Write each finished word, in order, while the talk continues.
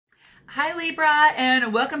Hi Libra,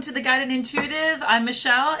 and welcome to the Guided Intuitive. I'm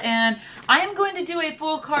Michelle, and I am going to do a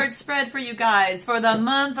full card spread for you guys for the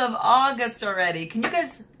month of August already. Can you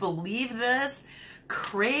guys believe this?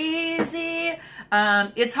 Crazy.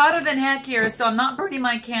 It's hotter than heck here, so I'm not burning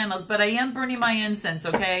my candles, but I am burning my incense,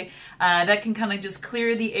 okay? That can kind of just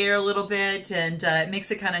clear the air a little bit, and it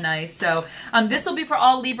makes it kind of nice. So this will be for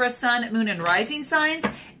all Libra, Sun, Moon, and Rising signs.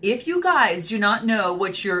 If you guys do not know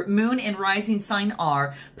what your moon and rising sign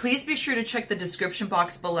are, please be sure to check the description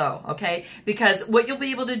box below, okay? Because what you'll be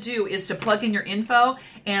able to do is to plug in your info,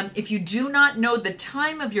 and if you do not know the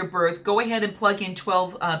time of your birth, go ahead and plug in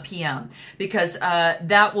 12 p.m. because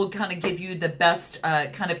that will kind of give you the best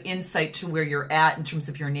kind of insight to where you're at in terms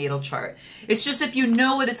of your natal chart. It's just if you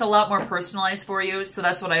know it, it's a lot more personalized for you, so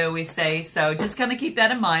that's what I always say. So just kind of keep that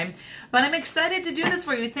in mind. But I'm excited to do this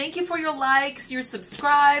for you. Thank you for your likes, your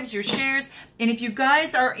subscribes, your shares. And if you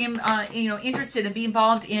guys are interested in being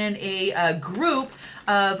involved in a group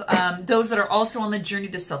of those that are also on the journey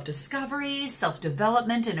to self-discovery,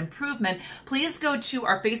 self-development, and improvement, please go to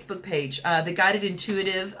our Facebook page, The Guided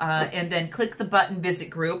Intuitive, and then click the button Visit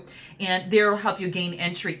Group, and there will help you gain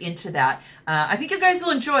entry into that. I think you guys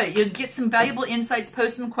will enjoy it. You'll get some valuable insights,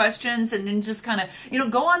 post some questions, and then just kind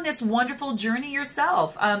of, go on this wonderful journey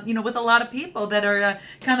yourself, with a lot of people that are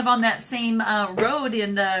kind of on that same road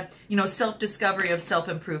in, self-discovery of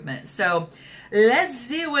self-improvement. So let's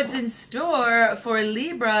see what's in store for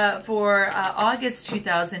Libra for August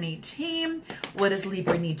 2018. What does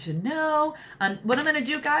Libra need to know? What I'm going to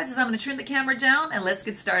do, guys, is I'm going to turn the camera down and let's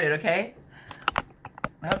get started, okay?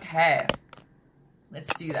 Okay.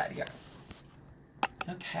 Let's do that here.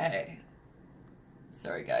 Okay.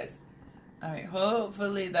 Sorry, guys. All right.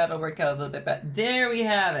 Hopefully that'll work out a little bit better. There we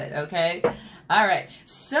have it, okay? All right,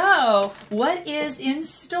 so what is in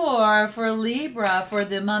store for Libra for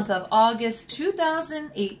the month of August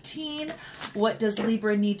 2018? What does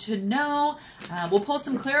Libra need to know? We'll pull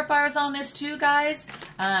some clarifiers on this too, guys.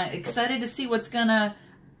 Excited to see what's gonna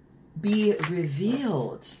be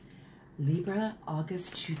revealed. Libra,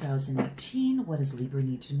 August 2018. What does Libra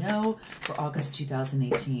need to know for August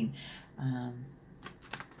 2018?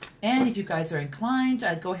 And if you guys are inclined,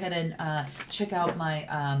 go ahead and check out my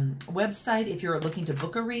website. If you're looking to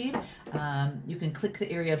book a read, you can click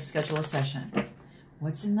the area of schedule a session.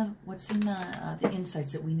 What's in the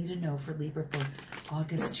insights that we need to know for Libra for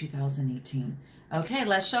August 2018? Okay,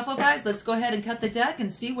 let's shuffle, guys. Let's go ahead and cut the deck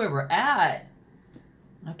and see where we're at.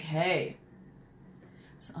 Okay.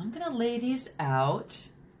 So I'm going to lay these out,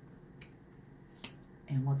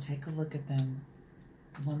 and we'll take a look at them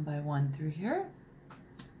one by one through here.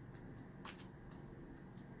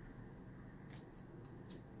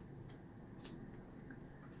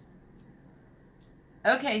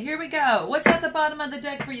 Okay, here we go. What's at the bottom of the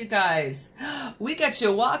deck for you guys? We got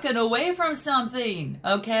you walking away from something,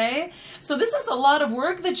 okay? So this is a lot of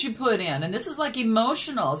work that you put in, and this is like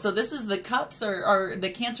emotional. So this is the cups or the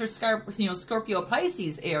Cancer, Scorpio,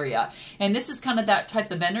 Pisces area. And this is kind of that type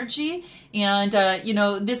of energy. And,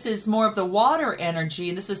 this is more of the water energy.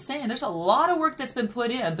 And this is saying there's a lot of work that's been put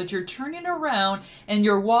in, but you're turning around and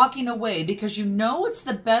you're walking away because you know it's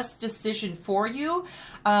the best decision for you.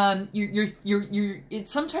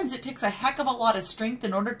 Sometimes it takes a heck of a lot of strength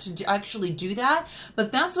in order to actually do that, but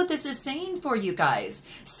that's what this is saying for you guys.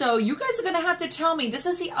 So you guys are going to have to tell me, this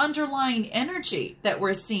is the underlying energy that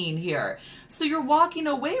we're seeing here. So you're walking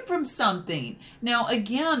away from something. Now,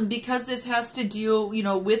 again, because this has to deal,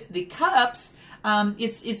 with the cups,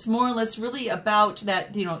 it's more or less really about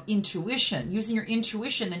that, intuition, using your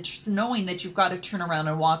intuition and just knowing that you've got to turn around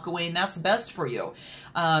and walk away, and that's best for you.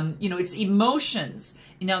 It's emotions.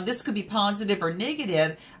 This could be positive or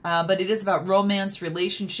negative, but it is about romance,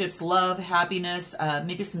 relationships, love, happiness,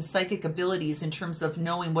 maybe some psychic abilities in terms of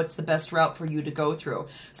knowing what's the best route for you to go through.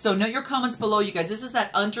 So note your comments below, you guys. This is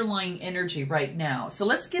that underlying energy right now. So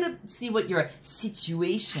let's see what your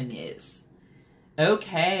situation is.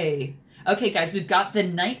 Okay. Okay, guys, we've got the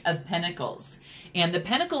Knight of Pentacles. And the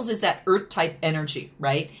Pentacles is that earth type energy,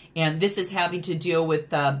 right? And this is having to deal with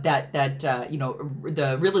the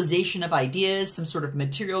realization of ideas, some sort of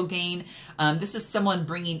material gain. This is someone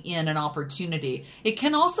bringing in an opportunity. It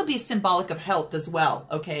can also be symbolic of health as well,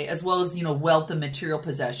 okay? As well as, wealth and material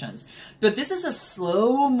possessions. But this is a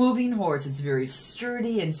slow moving horse. It's very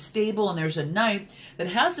sturdy and stable. And there's a knight that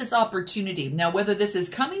has this opportunity. Now, whether this is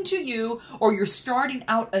coming to you or you're starting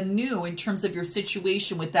out anew in terms of your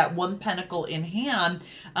situation with that one pentacle in hand,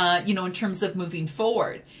 in terms of moving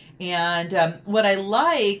forward. And what I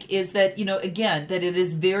like is that, again, that it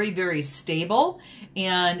is very, very stable,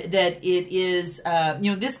 and that it is,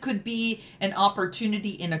 this could be an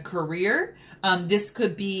opportunity in a career. This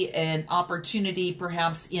could be an opportunity,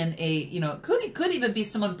 perhaps in a, it could even be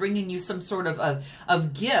someone bringing you some sort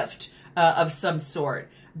of gift of some sort.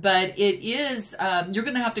 But it is, you're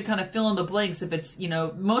going to have to kind of fill in the blanks if it's,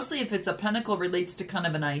 mostly if it's a pentacle relates to kind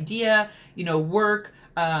of an idea, work,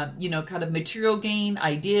 kind of material gain,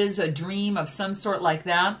 ideas, a dream of some sort like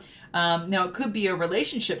that. Now it could be a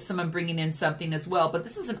relationship, someone bringing in something as well, but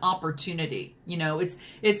this is an opportunity. It's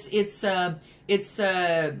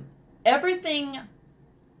everything.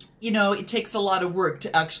 It takes a lot of work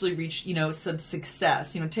to actually reach, some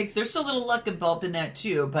success. There's a little luck involved in that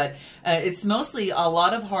too, but it's mostly a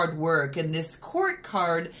lot of hard work. And this Court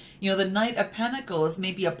card, the Knight of Pentacles,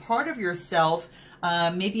 may be a part of yourself.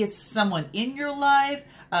 Maybe it's someone in your life,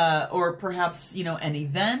 or perhaps, an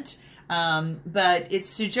event. But it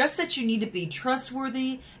suggests that you need to be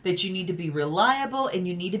trustworthy, that you need to be reliable, and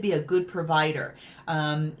you need to be a good provider.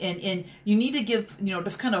 And you need to give,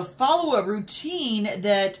 to kind of follow a routine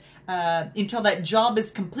that, until that job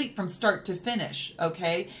is complete from start to finish.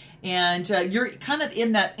 Okay. And you're kind of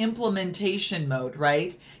in that implementation mode,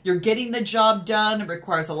 right? You're getting the job done. It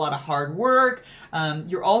requires a lot of hard work.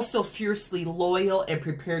 You're also fiercely loyal and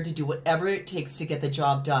prepared to do whatever it takes to get the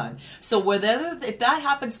job done. So if that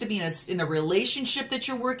happens to be in a relationship that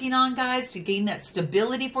you're working on, guys, to gain that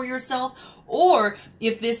stability for yourself, or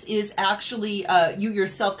if this is actually you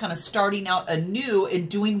yourself kind of starting out anew and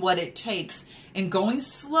doing what it takes and going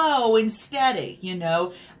slow and steady,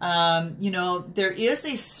 there is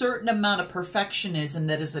a certain amount of perfectionism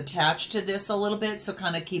that is attached to this a little bit. So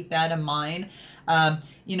kind of keep that in mind.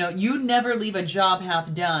 You never leave a job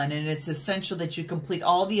half done, and it's essential that you complete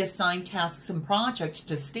all the assigned tasks and projects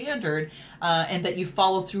to standard, and that you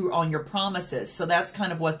follow through on your promises. So that's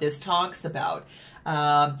kind of what this talks about.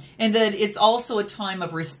 And then it's also a time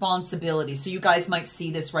of responsibility. So you guys might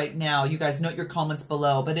see this right now. You guys note your comments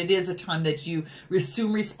below, but it is a time that you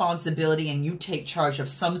assume responsibility and you take charge of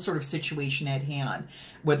some sort of situation at hand,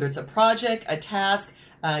 whether it's a project, a task.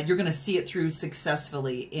 You're going to see it through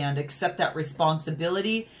successfully and accept that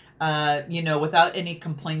responsibility, without any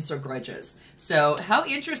complaints or grudges. So how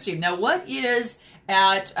interesting. Now, what is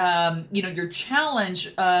at, your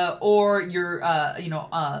challenge, or your,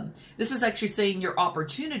 this is actually saying your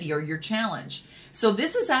opportunity or your challenge. So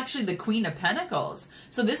this is actually the Queen of Pentacles.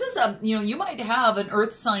 So this is you might have an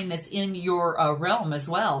earth sign that's in your realm as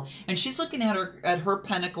well. And she's looking at her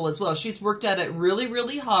pentacle as well. She's worked at it really,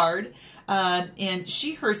 really hard. And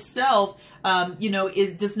she herself,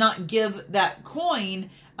 does not give that coin,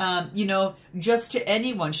 just to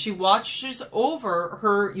anyone. She watches over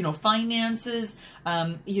her, finances,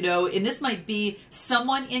 and this might be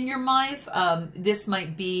someone in your life. This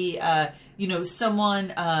might be,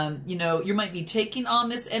 someone, you might be taking on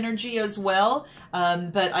this energy as well.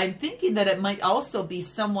 But I'm thinking that it might also be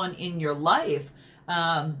someone in your life,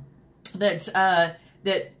 that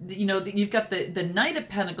you've got the Knight of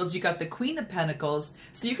Pentacles, you got the Queen of Pentacles.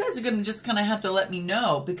 So you guys are going to just kind of have to let me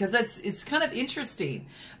know, because it's kind of interesting.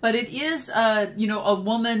 But it is, a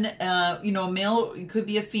woman, male, it could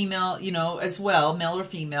be a female, as well, male or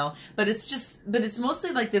female. But it's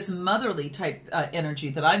mostly like this motherly type energy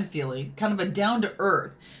that I'm feeling, kind of a down to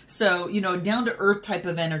earth. So, down to earth type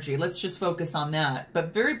of energy. Let's just focus on that.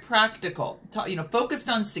 But very practical, focused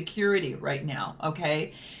on security right now,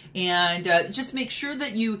 okay? And just make sure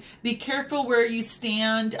that you be careful where you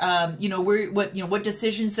stand, what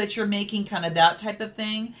decisions that you're making, kind of that type of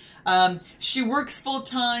thing. She works full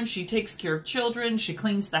time. She takes care of children. She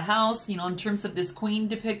cleans the house, in terms of this queen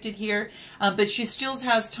depicted here. But she still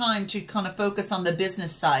has time to kind of focus on the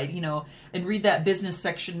business side, and read that business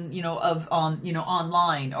section,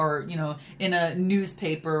 online, or, in a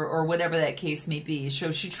newspaper or whatever that case may be.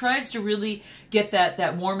 So she tries to really get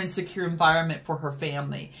that warm and secure environment for her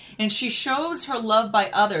family. And she shows her love by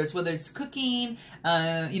others, whether it's cooking,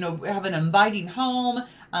 have an inviting home,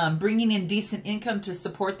 bringing in decent income to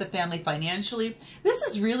support the family financially. This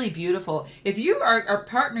is really beautiful. If you are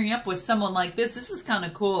partnering up with someone like this is kind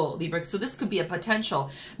of cool, Libra. So this could be a potential.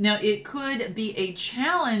 Now, it could be a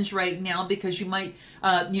challenge right now, because you might,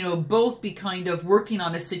 both be kind of working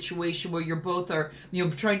on a situation where you're both are,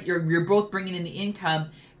 you're both bringing in the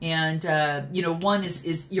income. And, one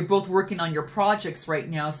is you're both working on your projects right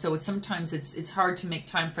now. So sometimes it's hard to make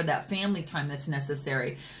time for that family time that's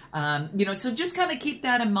necessary. So just kind of keep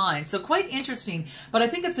that in mind. So quite interesting, but I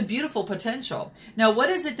think it's a beautiful potential. Now, what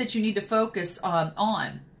is it that you need to focus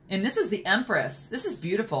on? And this is the Empress. This is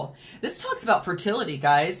beautiful. This talks about fertility,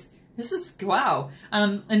 guys. This is, wow.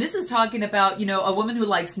 And this is talking about, you know, a woman who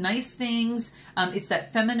likes nice things. It's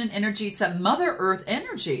that feminine energy. It's that Mother Earth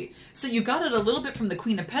energy. So you got it a little bit from the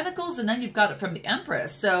Queen of Pentacles, and then you've got it from the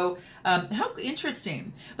Empress. So how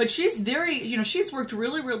interesting. But she's very, you know, she's worked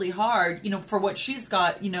really, really hard, you know, for what she's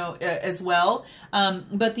got, you know, as well.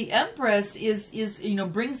 But the Empress is, you know,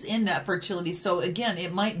 brings in that fertility. So again,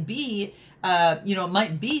 it might be, you know, it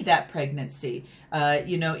might be that pregnancy.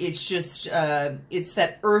 You know, it's just, it's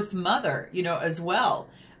that Earth Mother, you know, as well.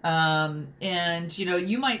 And, you know,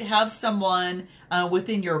 you might have someone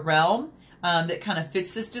within your realm that kind of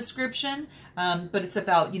fits this description. But it's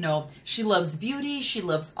about, you know, she loves beauty, she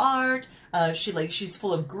loves art, she's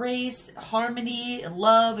full of grace, harmony, and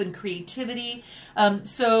love, and creativity.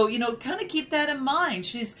 So, you know, kind of keep that in mind.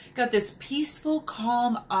 She's got this peaceful,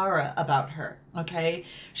 calm aura about her, okay?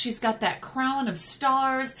 She's got that crown of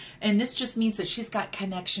stars, and this just means that she's got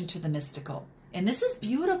connection to the mystical. And this is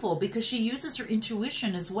beautiful because she uses her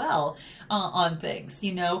intuition as well on things,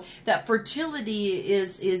 you know. That fertility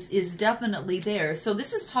is definitely there. So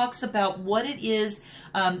this talks about what it is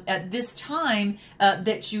at this time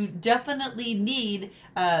that you definitely need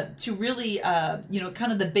to really, you know,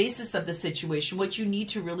 kind of the basis of the situation, what you need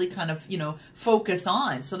to really kind of, you know, focus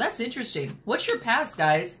on. So that's interesting. What's your past,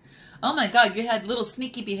 guys? Oh my God, you had little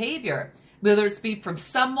sneaky behavior, whether it's be from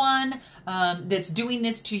someone that's doing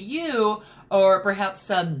this to you, or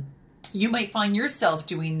perhaps you might find yourself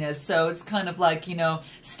doing this. So it's kind of like, you know,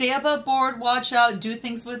 stay above board, watch out, do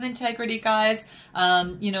things with integrity, guys.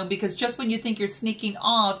 You know, because just when you think you're sneaking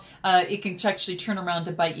off, it can actually turn around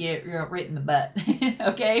to bite you right in the butt.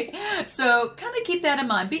 Okay? So kind of keep that in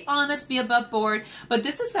mind. Be honest, be above board. But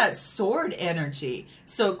this is that sword energy.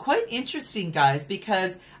 So quite interesting, guys,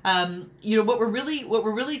 because you know, what we're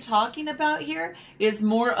really talking about here is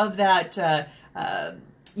more of that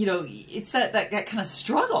you know, it's that kind of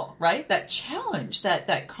struggle, right? That challenge,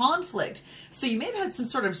 that conflict. So you may have had some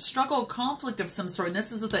sort of struggle, conflict of some sort. And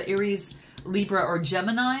this is with the Aries, Libra, or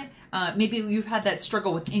Gemini. Maybe you've had that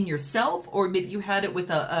struggle within yourself, or maybe you had it with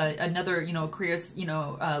another, you know, Aquarius, you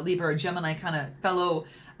know, Libra or Gemini kind of fellow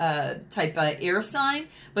type air sign.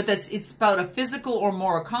 But it's about a physical or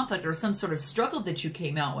moral conflict or some sort of struggle that you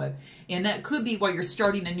came out with. And that could be why you're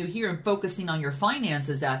starting anew here and focusing on your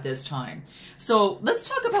finances at this time. So let's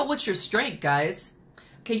talk about what's your strength, guys.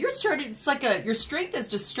 Okay, you're starting, it's like your strength is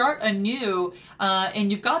to start anew,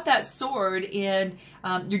 and you've got that sword, and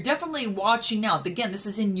you're definitely watching out. Again, this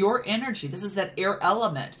is in your energy. This is that air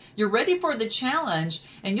element. You're ready for the challenge,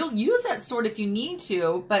 and you'll use that sword if you need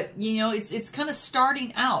to, but, you know, it's kind of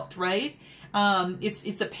starting out, right?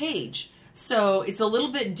 It's a page. So it's a little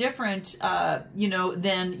bit different, you know,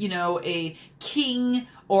 than, you know, a king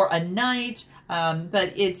or a knight,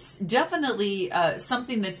 but it's definitely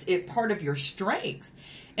something that's part of your strength.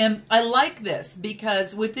 And I like this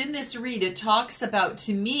because within this read, it talks about,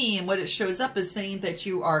 to me, and what it shows up is saying that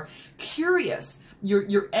you are curious,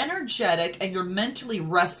 you're energetic, and you're mentally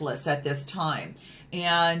restless at this time.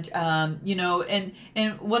 And, you know, and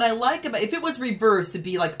what I like about, if it was reversed, it'd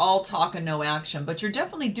be like all talk and no action, but you're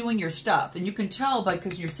definitely doing your stuff. And you can tell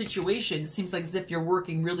because your situation, it seems like as if you're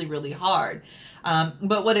working really, really hard.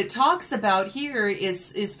 But what it talks about here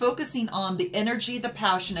is focusing on the energy, the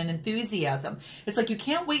passion, and enthusiasm. It's like you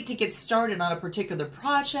can't wait to get started on a particular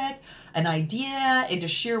project, an idea, and to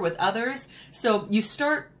share with others. So you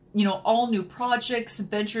start, you know, all new projects,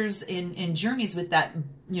 ventures, and journeys with that,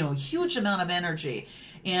 you know, huge amount of energy.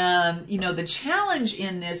 And, you know, the challenge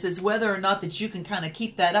in this is whether or not that you can kind of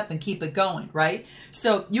keep that up and keep it going, right?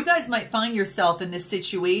 So you guys might find yourself in this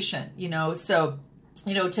situation, you know, so,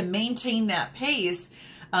 you know, to maintain that pace,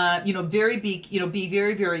 you know, be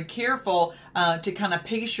very, very careful to kind of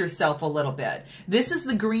pace yourself a little bit. This is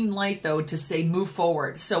the green light, though, to say move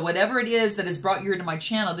forward. So whatever it is that has brought you into my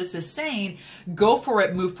channel, this is saying go for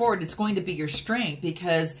it, move forward. It's going to be your strength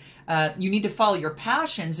because you need to follow your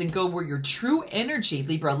passions and go where your true energy,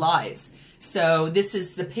 Libra, lies. So this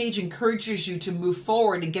is, the page encourages you to move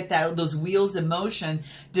forward and get those wheels in motion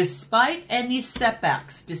despite any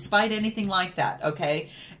setbacks, despite anything like that, okay?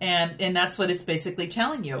 And that's what it's basically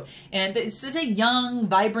telling you. And this is a young,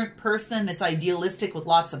 vibrant person that's idealistic with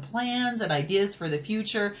lots of plans and ideas for the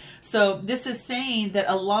future. So this is saying that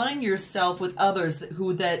align yourself with others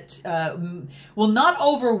that will not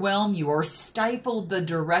overwhelm you or stifle the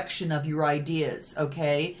direction of your ideas,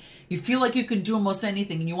 okay? You feel like you can do almost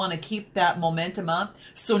anything and you want to keep that momentum up.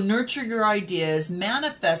 So nurture your ideas,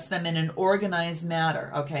 manifest them in an organized manner,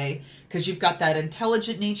 okay? Because you've got that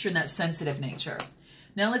intelligent nature and that sensitive nature.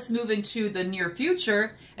 Now let's move into the near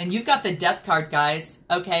future, and you've got the Death card, guys,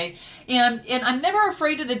 okay? And I'm never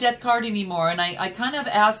afraid of the Death card anymore, and I kind of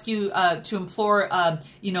ask you to implore,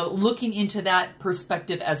 you know, looking into that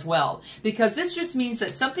perspective as well, because this just means that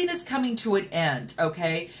something is coming to an end,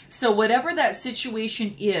 okay? So whatever that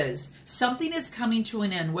situation is, something is coming to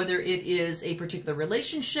an end, whether it is a particular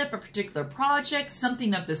relationship, a particular project,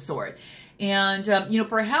 something of the sort. And, you know,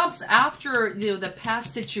 perhaps after, you know, the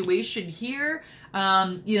past situation here,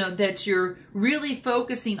 you know, that you're really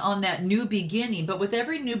focusing on that new beginning. But with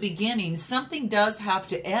every new beginning, something does have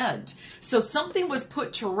to end. So something was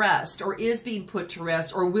put to rest, or is being put to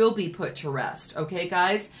rest, or will be put to rest. Okay,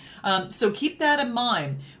 guys? So keep that in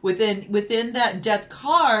mind. Within that Death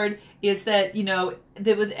card is that, you know,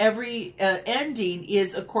 that with every ending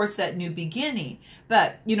is, of course, that new beginning.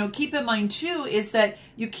 But, you know, keep in mind, too, is that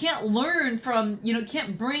you can't learn from, you know,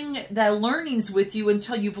 can't bring the learnings with you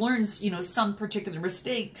until you've learned, you know, some particular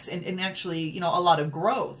mistakes and actually, you know, a lot of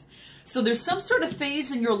growth. So there's some sort of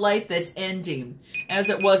phase in your life that's ending as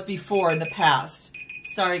it was before in the past.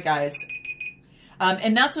 Sorry, guys.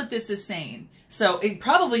 And that's what this is saying. So it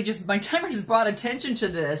probably just, my timer just brought attention to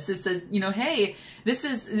this. It says, you know, hey, this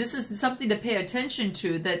is something to pay attention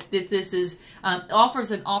to, that this is,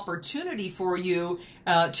 offers an opportunity for you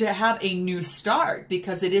to have a new start,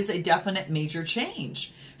 because it is a definite major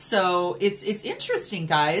change. So it's interesting,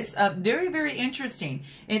 guys. Very, very interesting.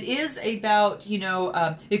 It is about, you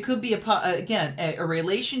know, it could be, again, a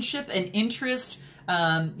relationship, an interest,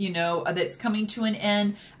 you know, that's coming to an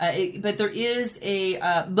end, but there is a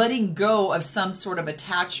letting go of some sort of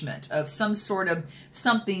attachment, of some sort of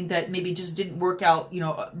something that maybe just didn't work out, you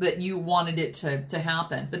know, that you wanted it to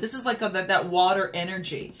happen. But this is like that water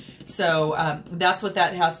energy. So that's what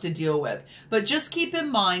that has to deal with. But just keep in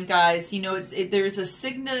mind, guys, you know, there's a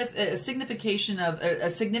signification of a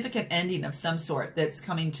significant ending of some sort that's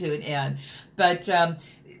coming to an end. But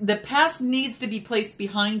the past needs to be placed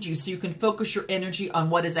behind you so you can focus your energy on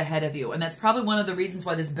what is ahead of you. And that's probably one of the reasons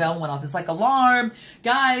why this bell went off. It's like, alarm,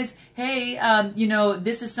 guys, hey, you know,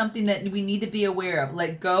 this is something that we need to be aware of.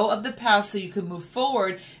 Let go of the past so you can move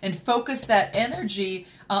forward and focus that energy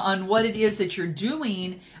on what it is that you're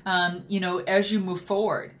doing, you know, as you move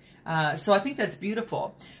forward. So I think that's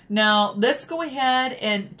beautiful. Now, let's go ahead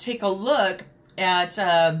and take a look at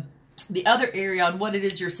the other area on what it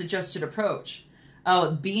is your suggested approach.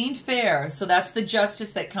 Oh, being fair. So that's the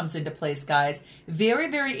justice that comes into place, guys.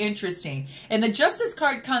 Very, very interesting. And the justice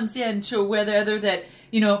card comes in to whether that,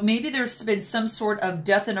 you know, maybe there's been some sort of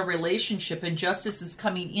death in a relationship, and justice is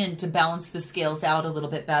coming in to balance the scales out a little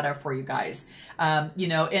bit better for you guys. You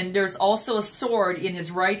know, and there's also a sword in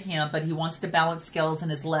his right hand, but he wants to balance scales in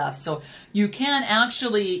his left. So you can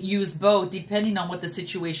actually use both depending on what the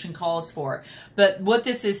situation calls for. But what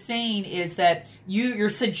this is saying is that your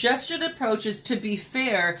suggested approach is to be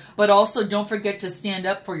fair, but also don't forget to stand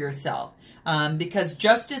up for yourself. Because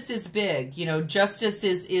justice is big. You know, justice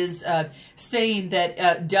is saying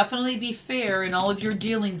that definitely be fair in all of your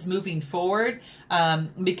dealings moving forward,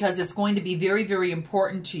 because it's going to be very, very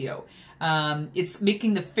important to you. It's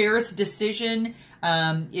making the fairest decision.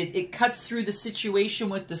 It cuts through the situation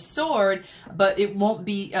with the sword, but it won't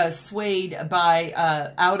be swayed by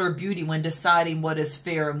outer beauty when deciding what is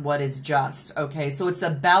fair and what is just. Okay, so it's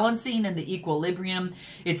a balancing and the equilibrium.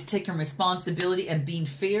 It's taking responsibility and being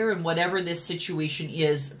fair in whatever this situation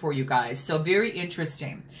is for you guys. So very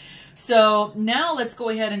interesting. So now let's go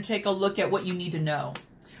ahead and take a look at what you need to know.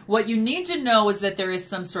 What you need to know is that there is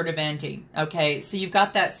some sort of ending, okay? So you've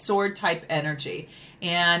got that sword type energy.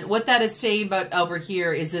 And what that is saying about over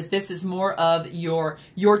here is this is more of your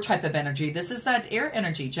type of energy. This is that air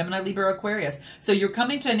energy, Gemini, Libra, Aquarius. So you're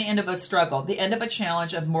coming to an end of a struggle, the end of a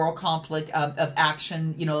challenge, of moral conflict, of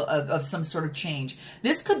action, you know, of some sort of change.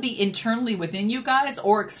 This could be internally within you guys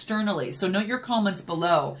or externally. So note your comments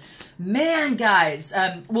below. Man, guys,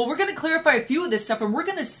 well, we're going to clarify a few of this stuff, and we're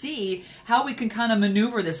going to see how we can kind of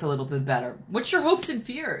maneuver this a little bit better. What's your hopes and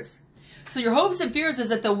fears? So your hopes and fears is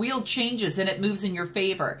that the wheel changes and it moves in your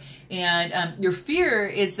favor. And your fear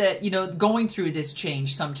is that, you know, going through this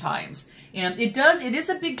change sometimes. And it is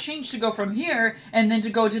a big change to go from here and then to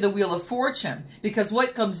go to the Wheel of Fortune, because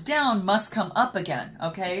what comes down must come up again,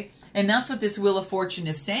 okay? And that's what this Wheel of Fortune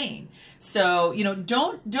is saying. So, you know,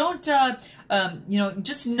 don't you know,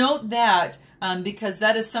 just note that, because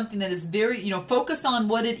that is something that is very, you know, focus on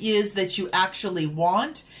what it is that you actually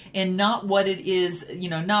want and not what it is, you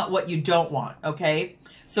know, not what you don't want, okay?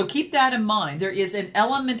 So keep that in mind. There is an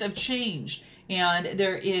element of change. and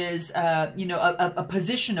there is, you know, a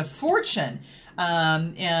position of fortune.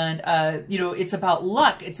 You know, it's about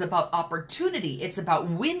luck, it's about opportunity, it's about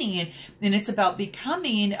winning, and it's about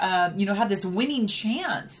becoming, you know, have this winning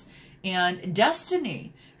chance and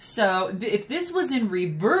destiny. So if this was in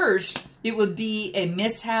reverse, it would be a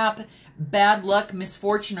mishap, bad luck,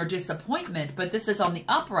 misfortune, or disappointment, but this is on the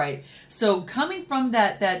upright. So coming from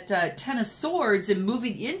that Ten of Swords and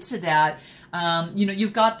moving into that, you know,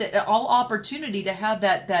 you've got all opportunity to have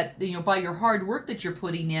that, you know, by your hard work that you're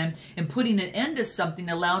putting in and putting an end to something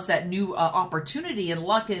allows that new opportunity and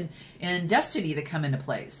luck and destiny to come into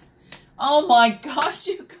place. Oh my gosh,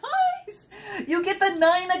 you guys, you get the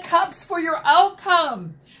Nine of Cups for your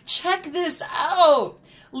outcome. Check this out.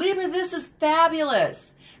 Libra, this is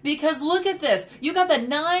fabulous. Because look at this. You got the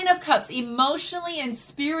Nine of Cups. Emotionally and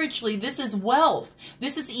spiritually, this is wealth.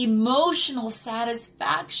 This is emotional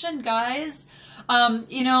satisfaction, guys.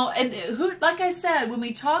 You know, and like I said, when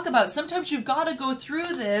we talk about, sometimes you've got to go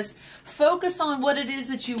through this, focus on what it is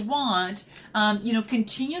that you want, you know,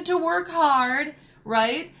 continue to work hard,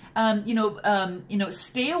 right? You know,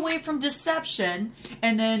 stay away from deception,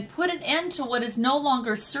 and then put an end to what is no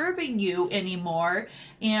longer serving you anymore.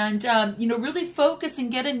 And, you know, really focus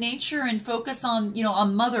and get in nature and focus on, you know,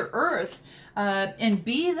 on Mother Earth, and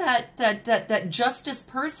be that justice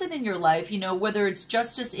person in your life, you know, whether it's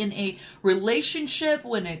justice in a relationship,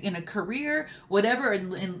 in a career, whatever,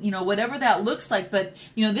 and you know, whatever that looks like. But,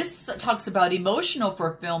 you know, this talks about emotional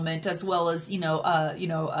fulfillment as well as, you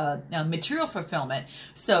know, material fulfillment.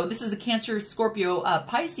 So this is a Cancer, Scorpio,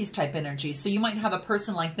 Pisces type energy. So you might have a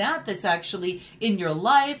person like that that's actually in your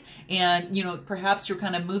life, and, you know, perhaps you're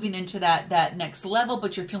kind of moving into that next level,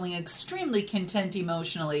 but you're feeling extremely content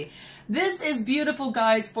emotionally. This is beautiful,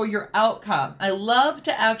 guys, for your outcome. I love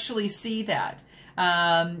to actually see that.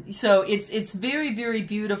 So it's very, very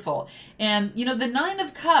beautiful. And, you know, the Nine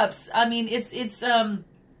of Cups, I mean, it's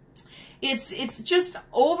just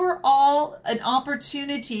overall an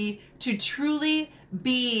opportunity to truly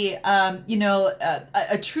be, you know,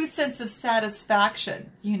 a true sense of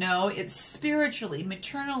satisfaction. You know, it's spiritually,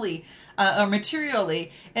 maternally, or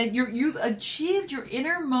materially, and you've achieved your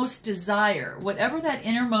innermost desire, whatever that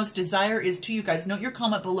innermost desire is to you guys. Note your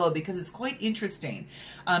comment below because it's quite interesting.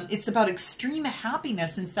 It's about extreme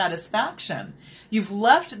happiness and satisfaction. You've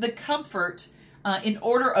left the comfort in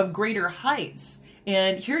order of greater heights.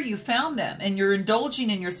 And here you found them, and you're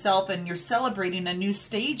indulging in yourself, and you're celebrating a new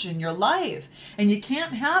stage in your life. And you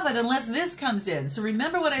can't have it unless this comes in. So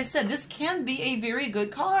remember what I said, this can be a very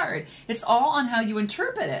good card. It's all on how you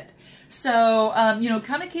interpret it. So, you know,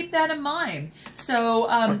 kind of keep that in mind.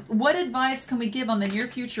 So, what advice can we give on the near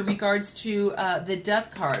future in regards to the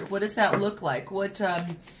Death card? What does that look like? What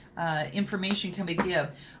information can we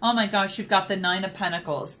give? Oh my gosh, you've got the Nine of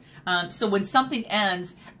Pentacles. So when something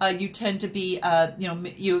ends, you tend to be, you know,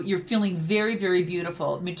 you're feeling very, very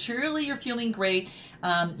beautiful. Materially, you're feeling great,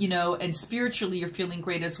 you know, and spiritually, you're feeling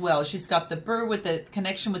great as well. She's got the bird with the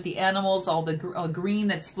connection with the animals, all the green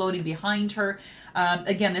that's floating behind her.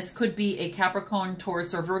 Again, this could be a Capricorn,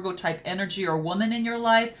 Taurus, or Virgo type energy or woman in your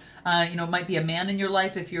life. You know, it might be a man in your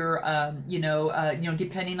life if you're, you know,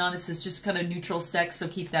 depending on this is just kind of neutral sex, so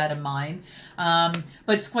keep that in mind.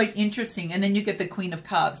 But it's quite interesting. And then you get the Queen of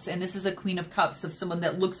Cups, and this is a Queen of Cups of someone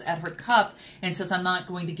that looks at her cup and says, I'm not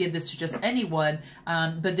going to give this to just anyone,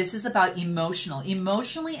 but this is about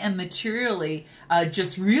emotionally and materially,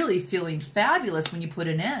 just really feeling fabulous when you put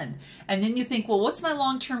an end. And then you think, well, what's my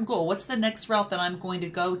long-term goal? What's the next route that I'm going to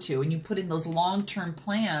go to? And you put in those long-term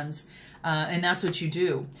plans. And that's what you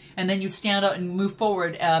do. And then you stand out and move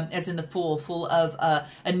forward as in the Fool, full of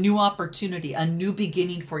a new opportunity, a new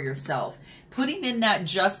beginning for yourself. Putting in that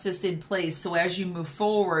justice in place so as you move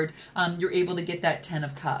forward, you're able to get that Ten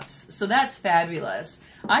of Cups. So that's fabulous.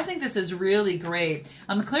 I think this is really great.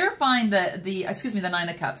 I'm clarifying the Nine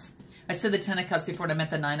of Cups. I said the Ten of Cups before, and I meant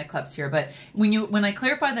the Nine of Cups here. But when I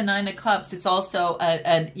clarify the Nine of Cups, it's also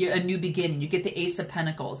a new beginning. You get the Ace of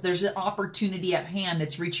Pentacles. There's an opportunity at hand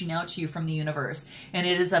that's reaching out to you from the universe, and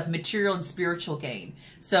it is of material and spiritual gain.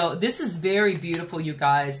 So this is very beautiful, you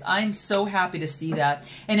guys. I'm so happy to see that.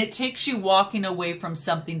 And it takes you walking away from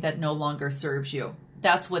something that no longer serves you.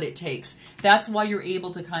 That's what it takes. That's why you're able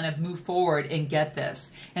to kind of move forward and get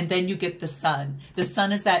this. And then you get the Sun. The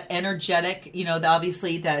Sun is that energetic, you know,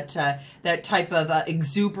 obviously that type of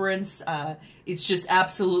exuberance. It's just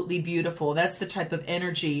absolutely beautiful. That's the type of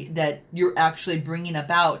energy that you're actually bringing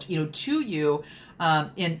about, you know, to you.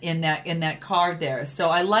 in that card there. So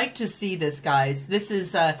I like to see this, guys. This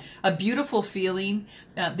is a beautiful feeling.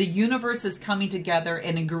 The universe is coming together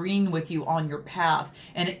and agreeing with you on your path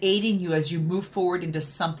and aiding you as you move forward into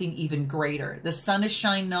something even greater. The sun is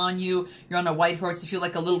shining on you. You're on a white horse. You feel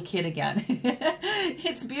like a little kid again.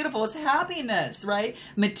 It's beautiful. It's happiness, right?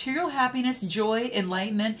 Material happiness, joy,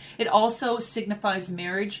 enlightenment. It also signifies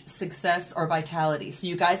marriage, success, or vitality. So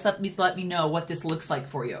you guys let me know what this looks like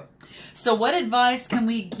for you. So what advice can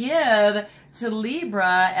we give to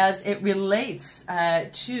Libra as it relates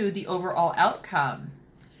to the overall outcome?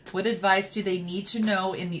 What advice do they need to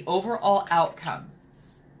know in the overall outcome?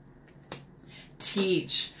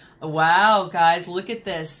 Teach. Wow, guys, look at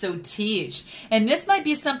this. So teach. And this might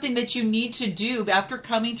be something that you need to do after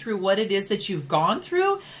coming through what it is that you've gone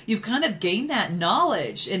through. You've kind of gained that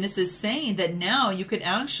knowledge. And this is saying that now you can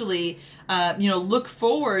actually, look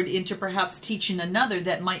forward into perhaps teaching another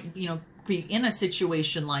that might, be in a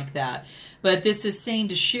situation like that. But this is saying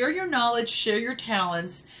to share your knowledge, share your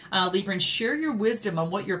talents, Libra, and share your wisdom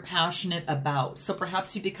on what you're passionate about. So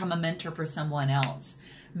perhaps you become a mentor for someone else.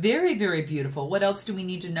 Very, very beautiful. What else do we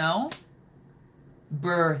need to know?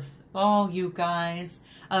 Birth. Oh, you guys,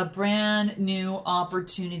 a brand new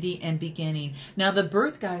opportunity and beginning. Now, the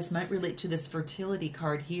birth, guys, might relate to this fertility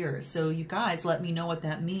card here. So you guys let me know what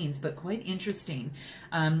that means, but quite interesting.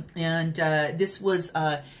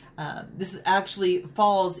 This actually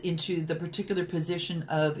falls into the particular position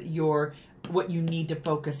of what you need to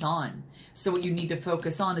focus on. So what you need to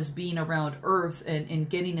focus on is being around Earth and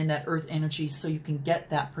getting in that Earth energy so you can get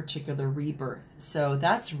that particular rebirth. So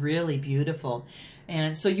that's really beautiful.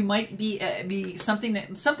 And so you might be something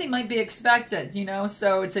might be expected,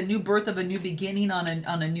 so it's a new birth of a new beginning on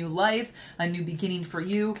a new life, a new beginning for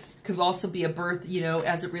you. Could also be a birth,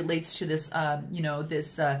 as it relates to this,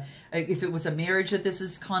 if it was a marriage that this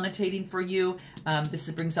is connotating for you, this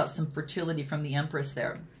brings out some fertility from the Empress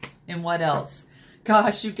there. And what else?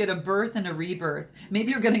 Gosh, you get a birth and a rebirth.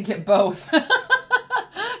 Maybe you're going to get both.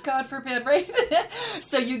 God forbid, right?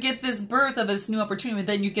 So you get this birth of this new opportunity,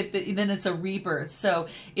 then you get then it's a rebirth. So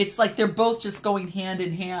it's like they're both just going hand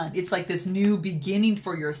in hand. It's like this new beginning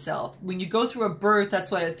for yourself. When you go through a birth, that's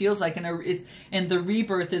what it feels like, and the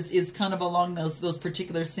rebirth is kind of along those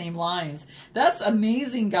particular same lines. That's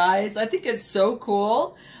amazing, guys. I think it's so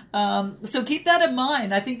cool. So keep that in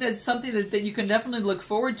mind. I think that's something that you can definitely look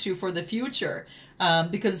forward to for the future.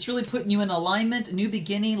 Because it's really putting you in alignment, a new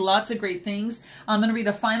beginning, lots of great things. I'm going to read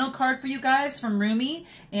a final card for you guys from Rumi,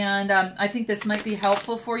 and I think this might be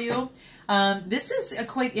helpful for you. This is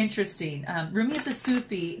quite interesting. Rumi is a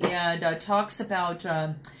Sufi and talks about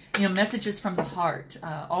messages from the heart.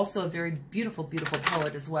 Also a very beautiful, beautiful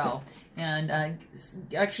poet as well, and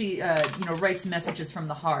actually writes messages from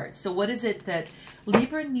the heart. So what is it that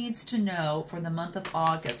Libra needs to know for the month of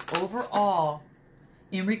August overall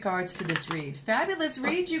in regards to this read? Fabulous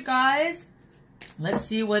read, you guys. Let's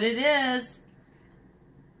see what it is.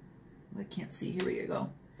 I can't see. Here we go.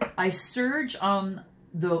 I surge on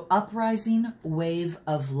the uprising wave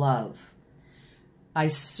of love. I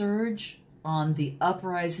surge on the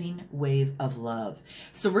uprising wave of love.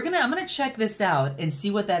 So I'm gonna check this out and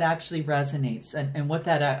see what that actually resonates and what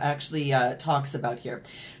that actually talks about here.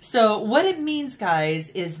 So what it means, guys,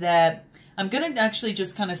 is that I'm going to actually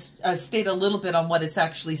just kind of state a little bit on what it's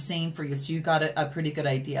actually saying for you, so you got a pretty good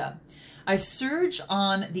idea. I surge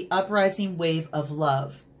on the uprising wave of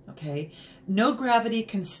love, okay? No gravity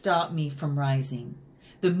can stop me from rising.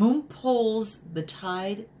 The moon pulls the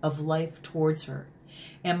tide of life towards her,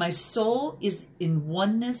 and my soul is in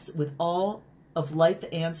oneness with all of life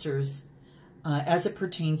answers as it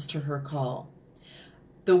pertains to her call.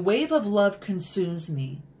 The wave of love consumes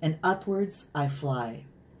me, and upwards I fly,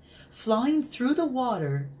 flying through the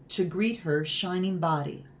water to greet her shining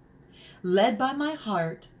body. Led by my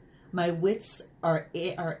heart, my wits are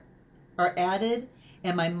added,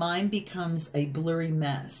 and my mind becomes a blurry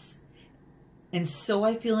mess. And so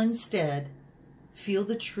I feel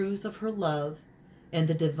the truth of her love and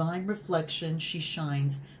the divine reflection she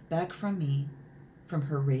shines back from me from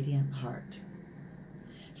her radiant heart.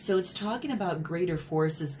 So it's talking about greater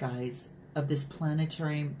forces, guys, of this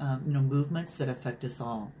planetary movements that affect us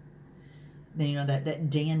all. Then, that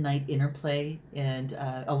day and night interplay, and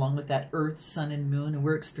along with that Earth, Sun, and Moon, and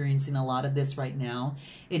we're experiencing a lot of this right now.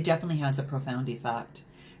 It definitely has a profound effect.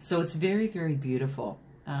 So it's very, very beautiful.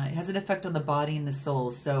 It has an effect on the body and the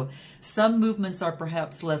soul. So some movements are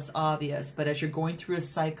perhaps less obvious, but as you're going through a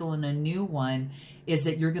cycle and a new one, is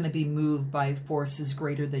that you're going to be moved by forces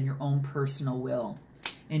greater than your own personal will.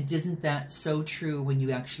 And isn't that so true when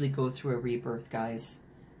you actually go through a rebirth, guys?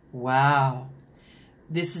 Wow.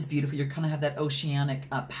 this is beautiful. You're kind of have that oceanic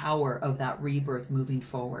power of that rebirth moving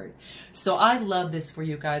forward. So I love this for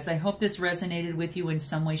you guys. I hope this resonated with you in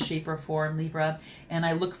some way, shape, or form, Libra. And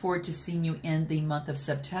I look forward to seeing you in the month of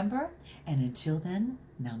September. And until then,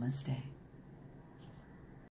 namaste.